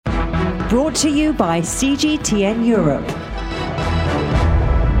Brought to you by CGTN Europe.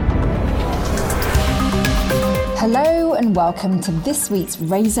 Hello and welcome to this week's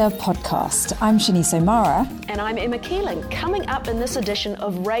Razor podcast. I'm Shanice O'Mara. And I'm Emma Keeling. Coming up in this edition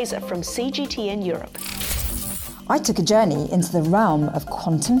of Razor from CGTN Europe. I took a journey into the realm of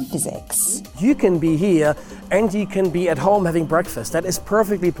quantum physics. You can be here and you can be at home having breakfast. That is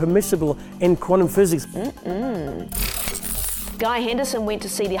perfectly permissible in quantum physics. Guy Henderson went to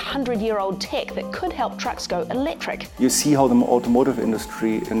see the 100-year-old tech that could help trucks go electric. You see how the automotive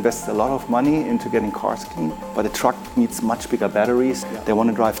industry invests a lot of money into getting cars clean, but a truck needs much bigger batteries. They want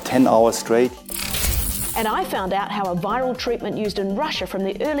to drive 10 hours straight. And I found out how a viral treatment used in Russia from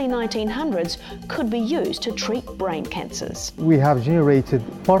the early 1900s could be used to treat brain cancers. We have generated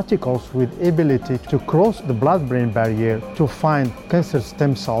particles with ability to cross the blood-brain barrier to find cancer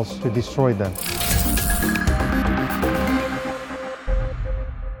stem cells to destroy them.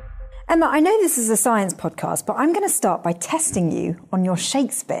 Emma, I know this is a science podcast, but I'm going to start by testing you on your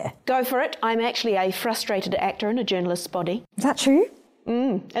Shakespeare. Go for it. I'm actually a frustrated actor in a journalist's body. Is that true?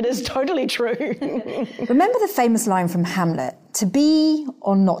 It is totally true. Remember the famous line from Hamlet, to be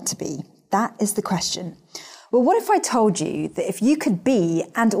or not to be? That is the question. Well, what if I told you that if you could be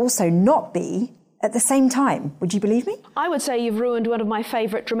and also not be at the same time, would you believe me? I would say you've ruined one of my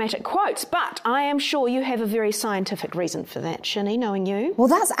favourite dramatic quotes, but I am sure you have a very scientific reason for that, Shani, knowing you. Well,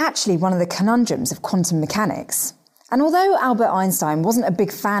 that's actually one of the conundrums of quantum mechanics. And although Albert Einstein wasn't a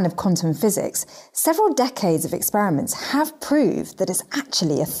big fan of quantum physics, several decades of experiments have proved that it's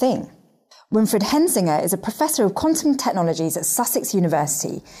actually a thing. Winfried Hensinger is a professor of quantum technologies at Sussex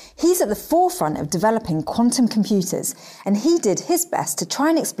University. He's at the forefront of developing quantum computers, and he did his best to try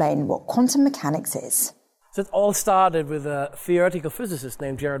and explain what quantum mechanics is. So it all started with a theoretical physicist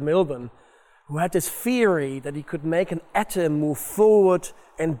named Gerard Milburn, who had this theory that he could make an atom move forward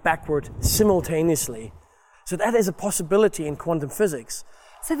and backward simultaneously. So that is a possibility in quantum physics.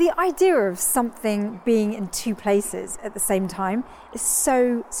 So the idea of something being in two places at the same time is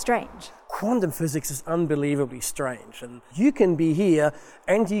so strange. Quantum physics is unbelievably strange. And you can be here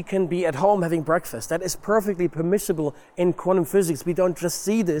and you can be at home having breakfast. That is perfectly permissible in quantum physics. We don't just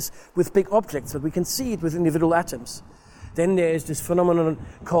see this with big objects, but we can see it with individual atoms. Then there is this phenomenon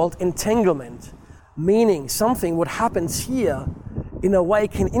called entanglement, meaning something what happens here in a way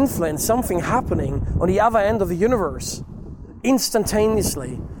can influence something happening on the other end of the universe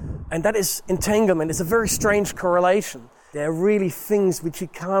instantaneously. And that is entanglement. It's a very strange correlation. There are really things which you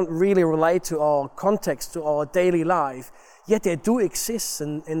can't really relate to our context, to our daily life, yet they do exist,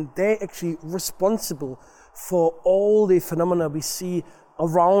 and they're actually responsible for all the phenomena we see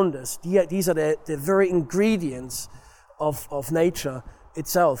around us. These are the very ingredients of nature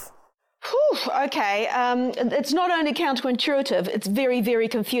itself. Okay, it's not only counterintuitive, it's very, very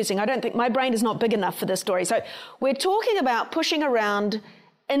confusing. I don't think my brain is not big enough for this story. So we're talking about pushing around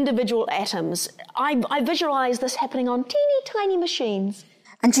individual atoms. I visualize this happening on teeny tiny machines.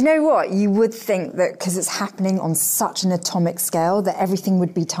 And do you know what? You would think that because it's happening on such an atomic scale that everything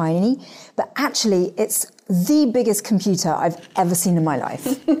would be tiny, but actually it's the biggest computer I've ever seen in my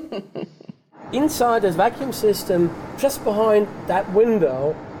life. Inside this vacuum system, just behind that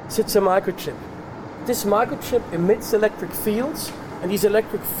window, sits a microchip. This microchip emits electric fields, and these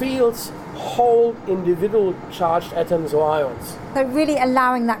electric fields hold individual charged atoms or ions. So really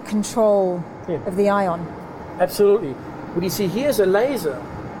allowing that control of the ion. Absolutely. What you see here is a laser.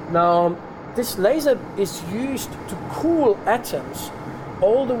 Now, this laser is used to cool atoms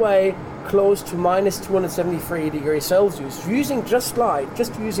all the way close to minus 273 degrees Celsius, using just light,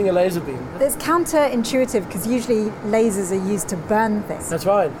 just using a laser beam. It's counterintuitive because usually lasers are used to burn things. That's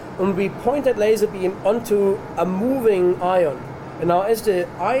right. And we point that laser beam onto a moving ion. And now as the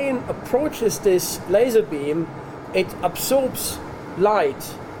ion approaches this laser beam, it absorbs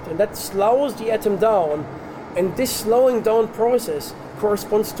light, and that slows the atom down. And this slowing down process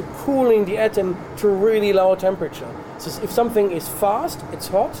corresponds to cooling the atom to a really low temperature. So if something is fast, it's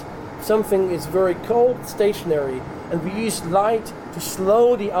hot. If something is very cold, it's stationary. And we use light to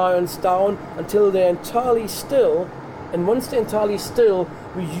slow the ions down until they're entirely still. And once they're entirely still,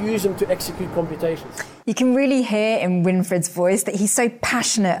 we use them to execute computations. You can really hear in Winfried's voice that he's so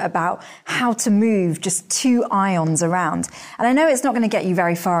passionate about how to move just two ions around. And I know it's not going to get you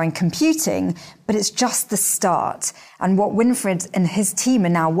very far in computing, but it's just the start. And what Winfried and his team are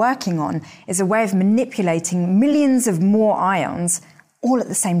now working on is a way of manipulating millions of more ions all at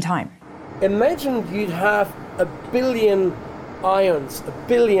the same time. Imagine you'd have a billion ions.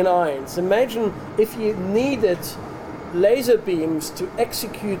 Imagine if you needed laser beams to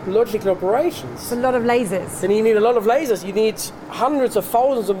execute logical operations. It's a lot of lasers. Then you need a lot of lasers. You need hundreds of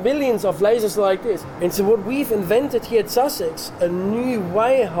thousands of millions of lasers like this. And so what we've invented here at Sussex, a new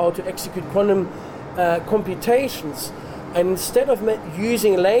way how to execute quantum computations. And instead of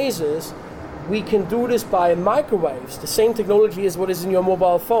using lasers, we can do this by microwaves. The same technology as what is in your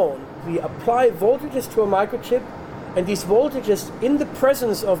mobile phone. We apply voltages to a microchip, and these voltages, in the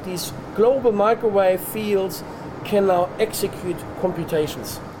presence of these global microwave fields, can now execute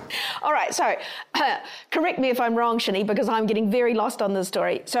computations. All right, so correct me if I'm wrong, Shini, because I'm getting very lost on this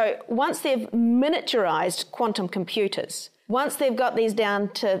story. So once they've miniaturized quantum computers, once they've got these down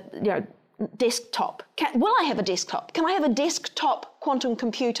to, desktop, will I have a desktop? Can I have a desktop quantum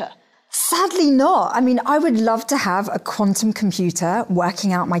computer? Sadly not. I mean, I would love to have a quantum computer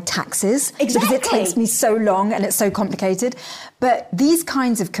working out my taxes. Exactly. Because it takes me so long and it's so complicated. But these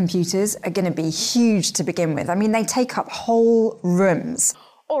kinds of computers are going to be huge to begin with. I mean, they take up whole rooms.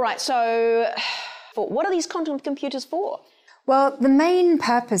 All right, so what are these quantum computers for? Well, the main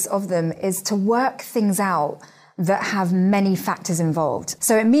purpose of them is to work things out that have many factors involved.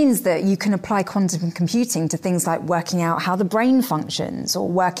 So it means that you can apply quantum computing to things like working out how the brain functions or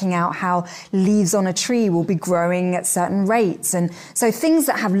working out how leaves on a tree will be growing at certain rates. And so things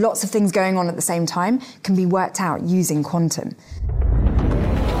that have lots of things going on at the same time can be worked out using quantum.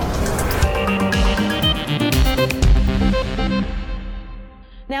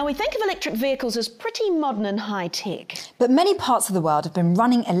 Now, we think of electric vehicles as pretty modern and high-tech. But many parts of the world have been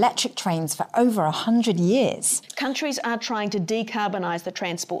running electric trains for over 100 years. Countries are trying to decarbonise the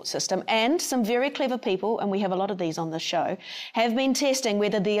transport system, and some very clever people, and we have a lot of these on this show, have been testing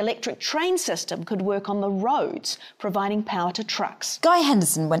whether the electric train system could work on the roads, providing power to trucks. Guy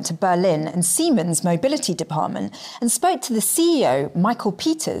Henderson went to Berlin and Siemens' mobility department and spoke to the CEO, Michael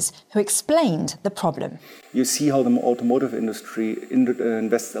Peters, who explained the problem. You see how the automotive industry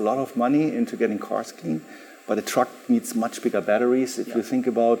invests a lot of money into getting cars clean, but a truck needs much bigger batteries. If you think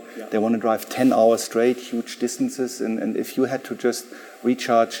about, they want to drive 10 hours straight, huge distances, and if you had to just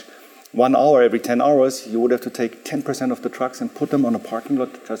recharge 1 hour every 10 hours, you would have to take 10% of the trucks and put them on a parking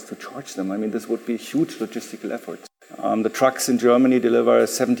lot just to charge them. I mean, this would be a huge logistical effort. The trucks in Germany deliver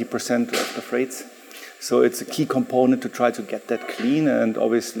 70% of the freights. So it's a key component to try to get that clean, and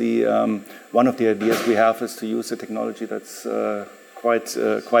obviously one of the ideas we have is to use a technology that's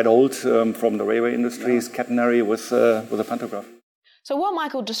quite old from the railway industry's catenary with a pantograph. So what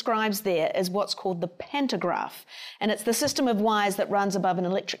Michael describes there is what's called the pantograph, and it's the system of wires that runs above an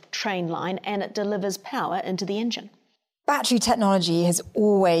electric train line, and it delivers power into the engine. Battery technology has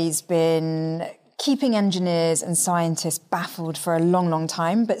always been keeping engineers and scientists baffled for a long, long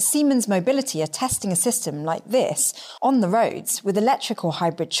time, but Siemens Mobility are testing a system like this on the roads with electric or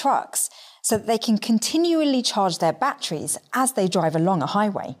hybrid trucks so that they can continually charge their batteries as they drive along a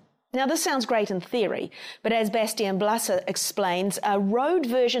highway. Now, this sounds great in theory, but as Bastian Blasser explains, a road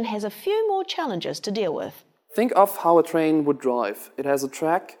version has a few more challenges to deal with. Think of how a train would drive. It has a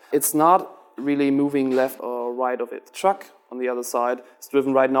track. It's not really moving left or right of it. The truck, on the other side, is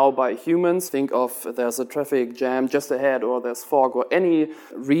driven right now by humans. Think of there's a traffic jam just ahead, or there's fog, or any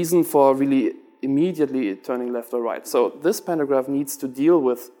reason for really immediately turning left or right. So this pantograph needs to deal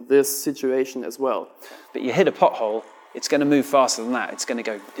with this situation as well. But you hit a pothole, it's going to move faster than that. It's going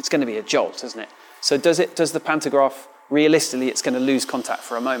to be a jolt, isn't it? So does the pantograph, realistically, it's going to lose contact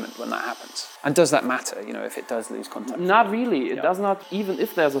for a moment when that happens? And does that matter, if it does lose contact? Not really. It does not, even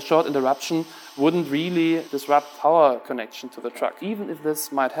if there's a short interruption, wouldn't really disrupt power connection to the truck. Even if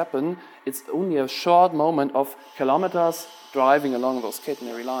this might happen, it's only a short moment of kilometers driving along those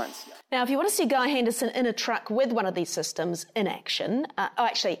catenary lines. Now, if you want to see Guy Henderson in a truck with one of these systems in action,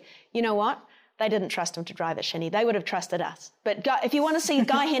 actually, you know what? They didn't trust him to drive it, Shini. They would have trusted us. But if you want to see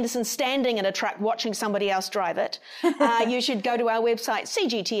Guy Henderson standing in a truck watching somebody else drive it, you should go to our website,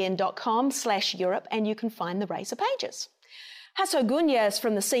 cgtn.com/Europe, and you can find the racer pages. Hasso Gunyas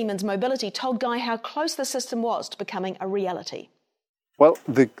from the Siemens Mobility told Guy how close the system was to becoming a reality. Well,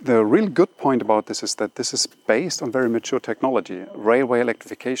 the real good point about this is that this is based on very mature technology. Railway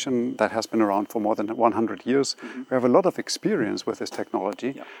electrification that has been around for more than 100 years. Mm-hmm. We have a lot of experience with this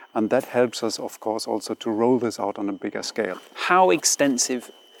technology, and that helps us, of course, also to roll this out on a bigger scale. How extensive,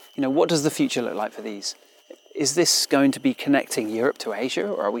 what does the future look like for these? Is this going to be connecting Europe to Asia,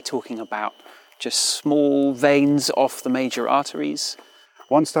 or are we talking about just small veins off the major arteries?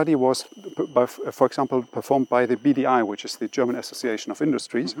 One study was, for example, performed by the BDI, which is the German Association of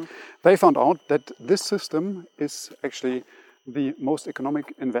Industries. Mm-hmm. They found out that this system is actually the most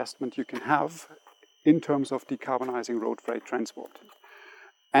economic investment you can have in terms of decarbonizing road freight transport.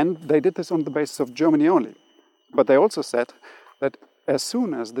 And they did this on the basis of Germany only. But they also said that as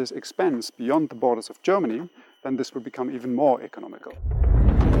soon as this expands beyond the borders of Germany, then this will become even more economical.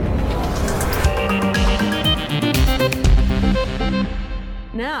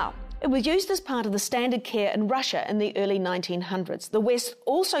 Now, it was used as part of the standard care in Russia in the early 1900s. The West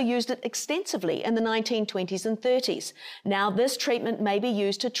also used it extensively in the 1920s and 30s. Now, this treatment may be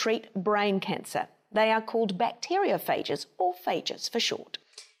used to treat brain cancer. They are called bacteriophages, or phages for short.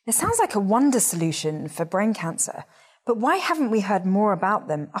 It sounds like a wonder solution for brain cancer, but why haven't we heard more about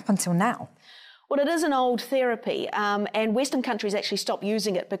them up until now? Well, it is an old therapy, and Western countries actually stopped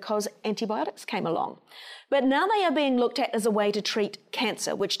using it because antibiotics came along. But now they are being looked at as a way to treat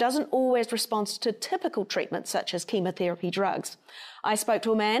cancer, which doesn't always respond to typical treatments such as chemotherapy drugs. I spoke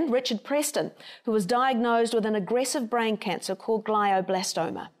to a man, Richard Preston, who was diagnosed with an aggressive brain cancer called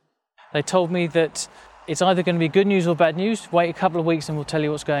glioblastoma. They told me that it's either going to be good news or bad news. Wait a couple of weeks and we'll tell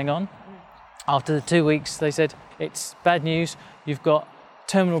you what's going on. After the 2 weeks, they said, it's bad news. You've got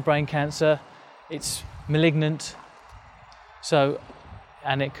terminal brain cancer. It's malignant,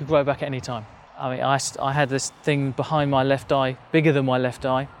 and it could grow back at any time. I mean, I had this thing behind my left eye, bigger than my left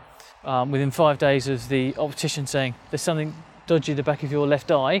eye. Within 5 days of the optician saying, there's something dodgy at the back of your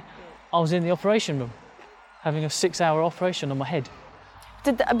left eye, I was in the operation room, having a 6-hour operation on my head.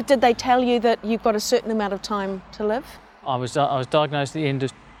 Did they tell you that you've got a certain amount of time to live? I was diagnosed at the end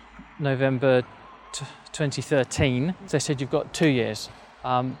of November 2013. They said you've got 2 years,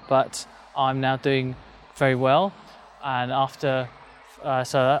 but I'm now doing very well, and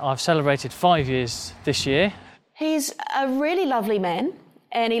so I've celebrated 5 years this year. He's a really lovely man,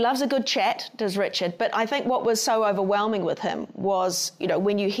 and he loves a good chat, does Richard, but I think what was so overwhelming with him was,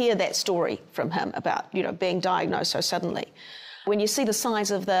 when you hear that story from him about, being diagnosed so suddenly, when you see the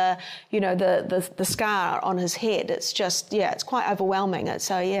size of the scar on his head, it's just, it's quite overwhelming.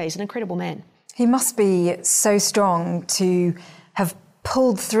 So, he's an incredible man. He must be so strong to have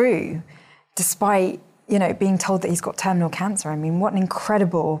pulled through despite, being told that he's got terminal cancer. I mean, what an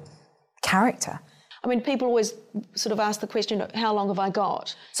incredible character. I mean, people always sort of ask the question, how long have I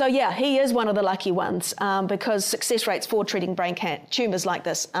got? So, he is one of the lucky ones because success rates for treating brain tumours like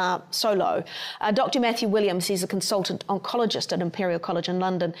this are so low. Dr. Matthew Williams, he's a consultant oncologist at Imperial College in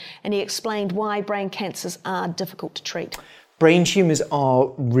London, and he explained why brain cancers are difficult to treat. Brain tumours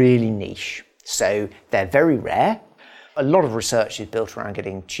are really niche, so they're very rare. A lot of research is built around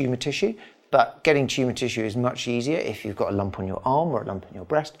getting tumour tissue, but getting tumour tissue is much easier if you've got a lump on your arm or a lump on your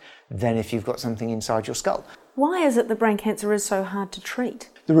breast than if you've got something inside your skull. Why is it that brain cancer is so hard to treat?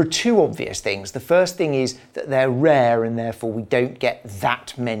 There are two obvious things. The first thing is that they're rare and therefore we don't get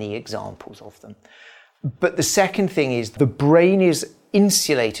that many examples of them. But the second thing is the brain is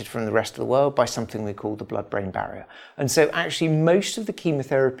insulated from the rest of the world by something we call the blood-brain barrier. And so actually most of the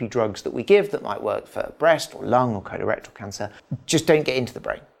chemotherapy drugs that we give that might work for breast or lung or colorectal cancer just don't get into the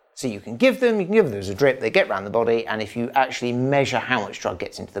brain. So you can give them as a drip, they get around the body, and if you actually measure how much drug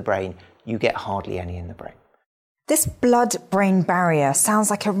gets into the brain, you get hardly any in the brain. This blood-brain barrier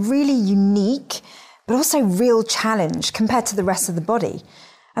sounds like a really unique, but also real challenge compared to the rest of the body.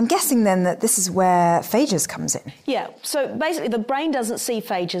 I'm guessing then that this is where phages comes in. Yeah, so basically the brain doesn't see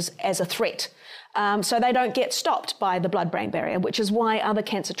phages as a threat. So they don't get stopped by the blood-brain barrier, which is why other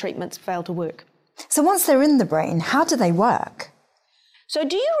cancer treatments fail to work. So once they're in the brain, how do they work? So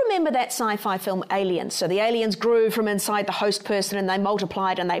do you remember that sci-fi film Aliens? So the aliens grew from inside the host person and they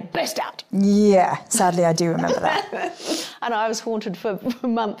multiplied and they burst out. Yeah, sadly I do remember that. I know, I was haunted for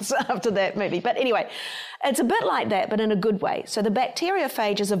months after that movie. But anyway, it's a bit like that, but in a good way. So the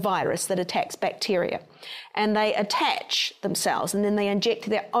bacteriophage is a virus that attacks bacteria. And they attach themselves and then they inject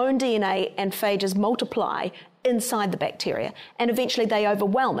their own DNA and phages multiply inside the bacteria. And eventually they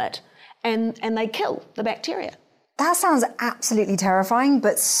overwhelm it and they kill the bacteria. That sounds absolutely terrifying,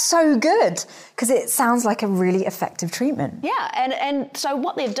 but so good, because it sounds like a really effective treatment. Yeah, and so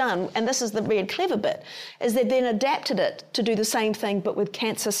what they've done, and this is the really clever bit, is they've then adapted it to do the same thing, but with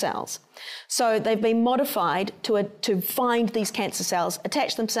cancer cells. So they've been modified to find these cancer cells,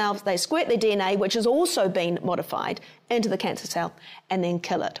 attach themselves, they squirt their DNA, which has also been modified, into the cancer cell, and then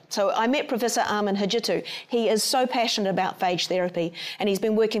kill it. So I met Professor Armin Hajitu. He is so passionate about phage therapy, and he's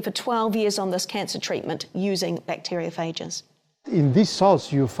been working for 12 years on this cancer treatment using bacteriophages. In these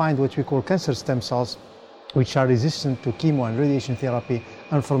cells, you find what we call cancer stem cells, which are resistant to chemo and radiation therapy,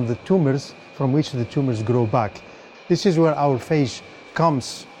 and from the tumors, from which the tumors grow back. This is where our phage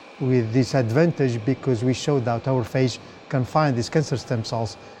comes with this advantage, because we showed that our phage can find these cancer stem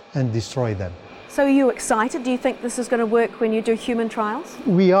cells and destroy them. So are you excited? Do you think this is going to work when you do human trials?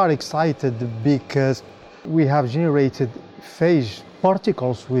 We are excited because we have generated phage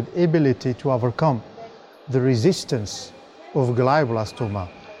particles with ability to overcome the resistance of glioblastoma,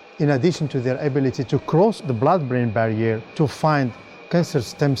 in addition to their ability to cross the blood-brain barrier to find cancer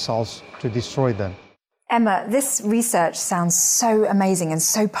stem cells to destroy them. Emma, this research sounds so amazing and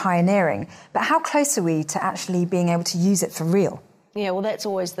so pioneering, but how close are we to actually being able to use it for real? Yeah, well, that's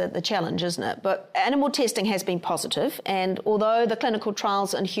always the challenge, isn't it? But animal testing has been positive, and although the clinical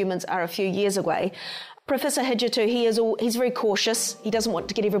trials in humans are a few years away, Professor Hijatu, he's very cautious. He doesn't want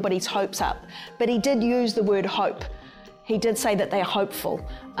to get everybody's hopes up, but he did use the word hope. He did say that they're hopeful,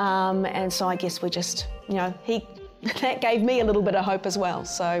 and so I guess we just, that gave me a little bit of hope as well,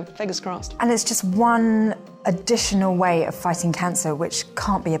 so fingers crossed. And it's just one additional way of fighting cancer, which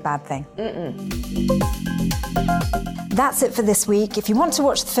can't be a bad thing. That's it for this week. If you want to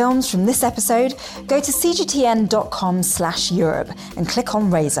watch the films from this episode, go to cgtn.com/Europe and click on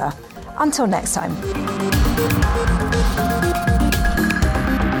Razor. Until next time.